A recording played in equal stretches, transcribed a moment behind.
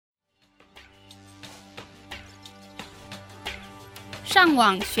上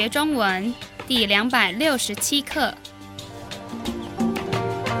网学中文第267课。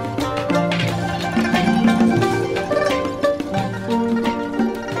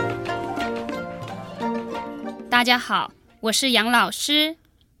大家好，我是杨老师。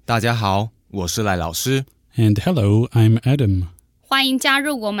大家好，我是赖老师。And hello, I'm Adam. 欢迎加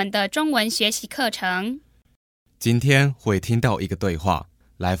入我们的中文学习课程。今天会听到一个对话，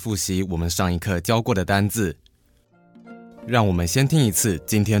来复习我们上一课教过的单字。让我们先听一次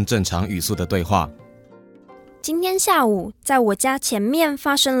今天正常语速的对话。今天下午，在我家前面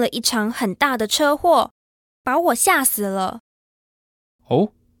发生了一场很大的车祸，把我吓死了。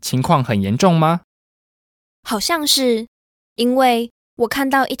哦，情况很严重吗？好像是，因为我看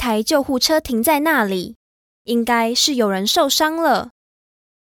到一台救护车停在那里，应该是有人受伤了。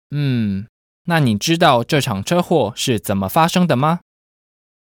那你知道这场车祸是怎么发生的吗？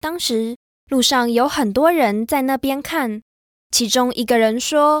当时路上有很多人在那边看，其中一个人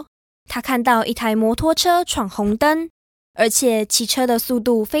说，他看到一台摩托车闯红灯，而且骑车的速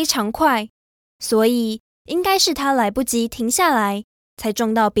度非常快，所以应该是他来不及停下来，才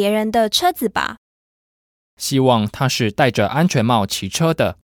撞到别人的车子吧。希望他是戴着安全帽骑车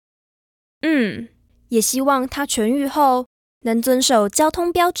的。也希望他痊愈后能遵守交通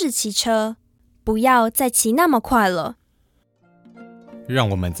标志骑车，不要再骑那么快了。让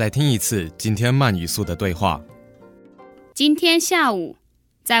我们再听一次今天慢语速的对话。今天下午，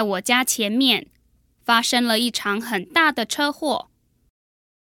在我家前面发生了一场很大的车祸，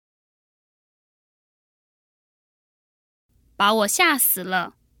把我吓死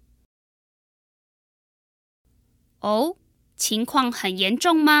了。哦，情况很严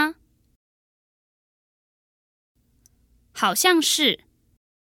重吗？好像是，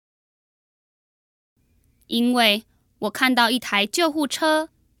因为我看到一台救护车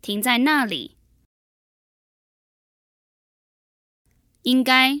停在那里，应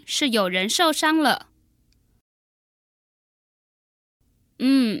该是有人受伤了。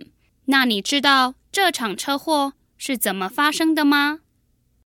那你知道这场车祸是怎么发生的吗？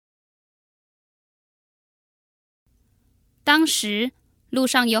当时路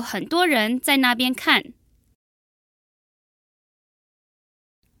上有很多人在那边看，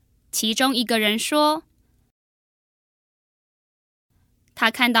其中一个人说，他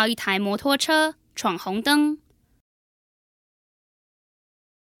看到一台摩托车闯红灯，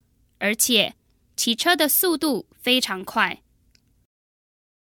而且骑车的速度非常快，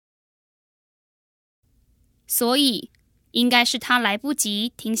所以应该是他来不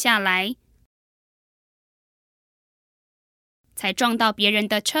及停下来，才撞到别人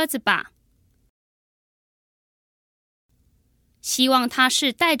的车子吧。希望他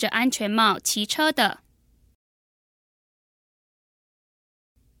是戴着安全帽骑车的。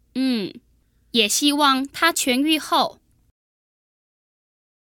也希望他痊愈后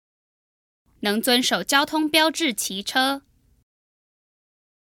能遵守交通标志骑车，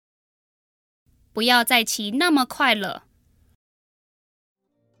不要再骑那么快了。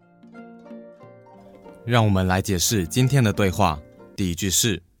让我们来解释今天的对话。第一句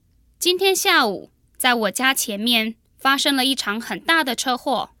是：今天下午，在我家前面发生了一场很大的车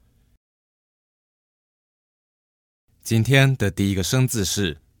祸。今天的第一个生字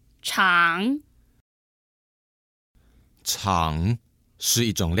是场。场是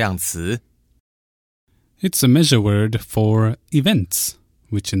一种量词。It's a measure word for events,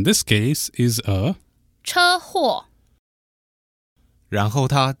 which in this case is a 车祸。然后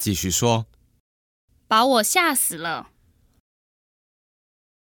他继续说，把我吓死了。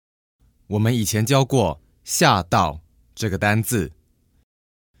我们以前教过吓到这个单字，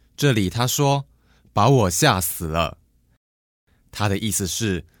这里他说把我吓死了，他的意思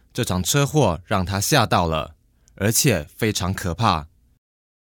是这场车祸让他吓到了，而且非常可怕。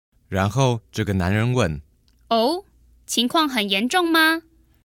然后这个男人问，哦，情况很严重吗？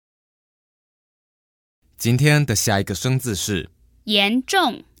今天的下一个生字是严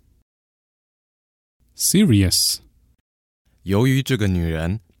重。serious. 由于这个女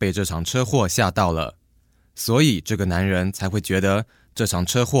人被这场车祸吓到了，所以这个男人才会觉得这场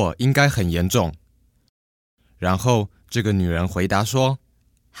车祸应该很严重。然后这个女人回答说，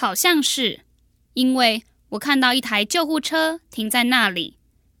好像是，因为我看到一台救护车停在那里，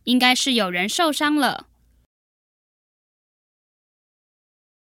应该是有人受伤了。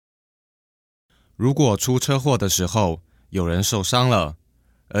如果出车祸的时候有人受伤了，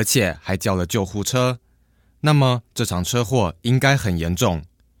而且还叫了救护车，那么这场车祸应该很严重。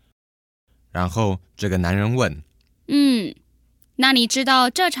然后这个男人问，那你知道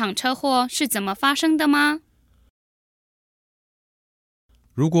这场车祸是怎么发生的吗？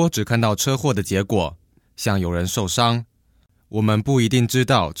如果只看到车祸的结果，像有人受伤，我们不一定知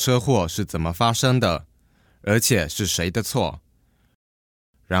道车祸是怎么发生的，而且是谁的错。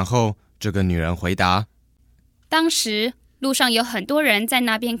然后这个女人回答，当时路上有很多人在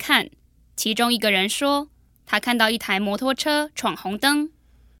那边看，其中一个人说，他看到一台摩托车闯红灯。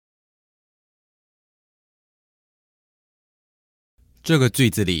这个句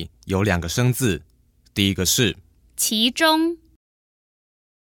子里有2个生字，第一个是其中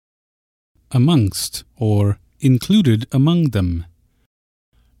amongst or included among them.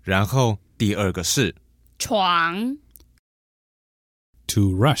 然后第2个是闯。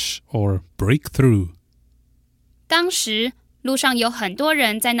To rush or break through. 当时路上有很多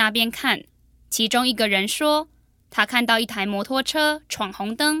人在那边看，其中一个人说，他看到一台摩托车闯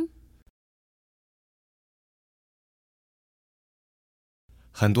红灯。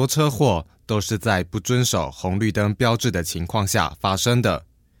很多车祸都是在不遵守红绿灯标志的情况下发生的。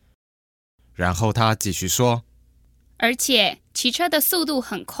然后他继续说，而且骑车的速度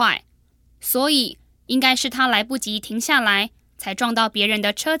很快，所以应该是他来不及停下来，才撞到别人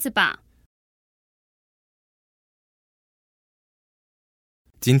的车子吧。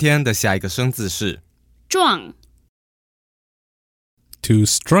今天的下一个生字是撞。To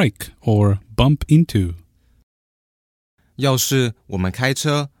strike or bump into. 要是我们开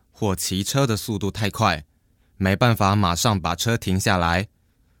车或骑车的速度太快，没办法马上把车停下来，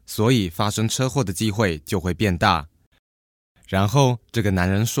所以发生车祸的机会就会变大。然后这个男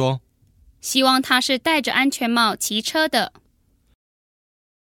人说，希望他是戴着安全帽骑车的。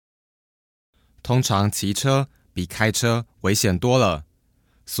通常骑车比开车危险多了，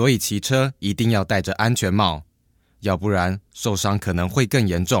所以骑车一定要戴着安全帽，要不然受伤可能会更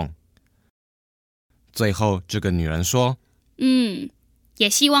严重。最后这个女人说，也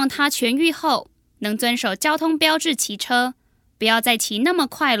希望他痊愈后能遵守交通标志骑车，不要再骑那么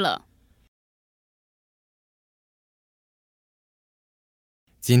快了。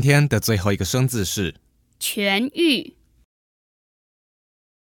今天的最后一个生字是痊愈。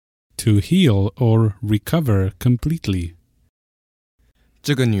To heal or recover completely.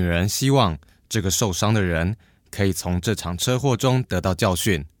 这个女人希望这个受伤的人可以从这场车祸中得到教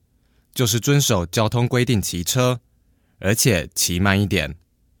训，就是遵守交通规定骑车，而且骑慢一点。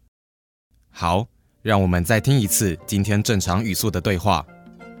好，让我们再听一次今天正常语速的对话。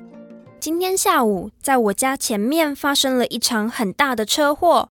今天下午在我家前面发生了一场很大的车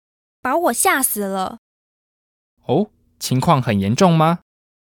祸，把我吓死了。哦，情况很严重吗？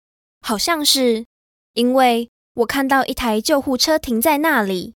好像是，因为我看到一台救护车停在那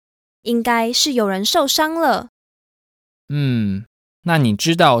里，应该是有人受伤了。那你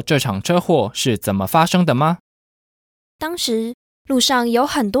知道这场车祸是怎么发生的吗？当时路上有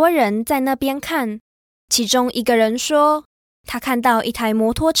很多人在那边看，其中一个人说，他看到一台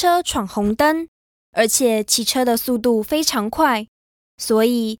摩托车闯红灯，而且骑车的速度非常快，所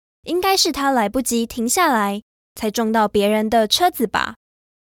以应该是他来不及停下来，才撞到别人的车子吧。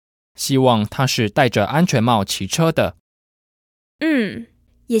希望他是戴着安全帽骑车的。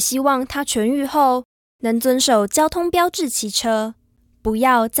也希望他痊愈后能遵守交通标志骑车，不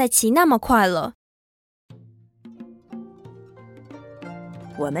要再骑那么快了。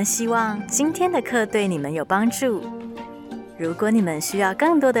我们希望今天的课对你们有帮助。如果你们需要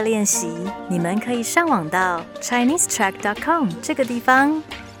更多的练习，你们可以上网到 ChineseTrack.com 这个地方。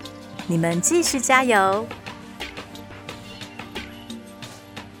你们继续加油！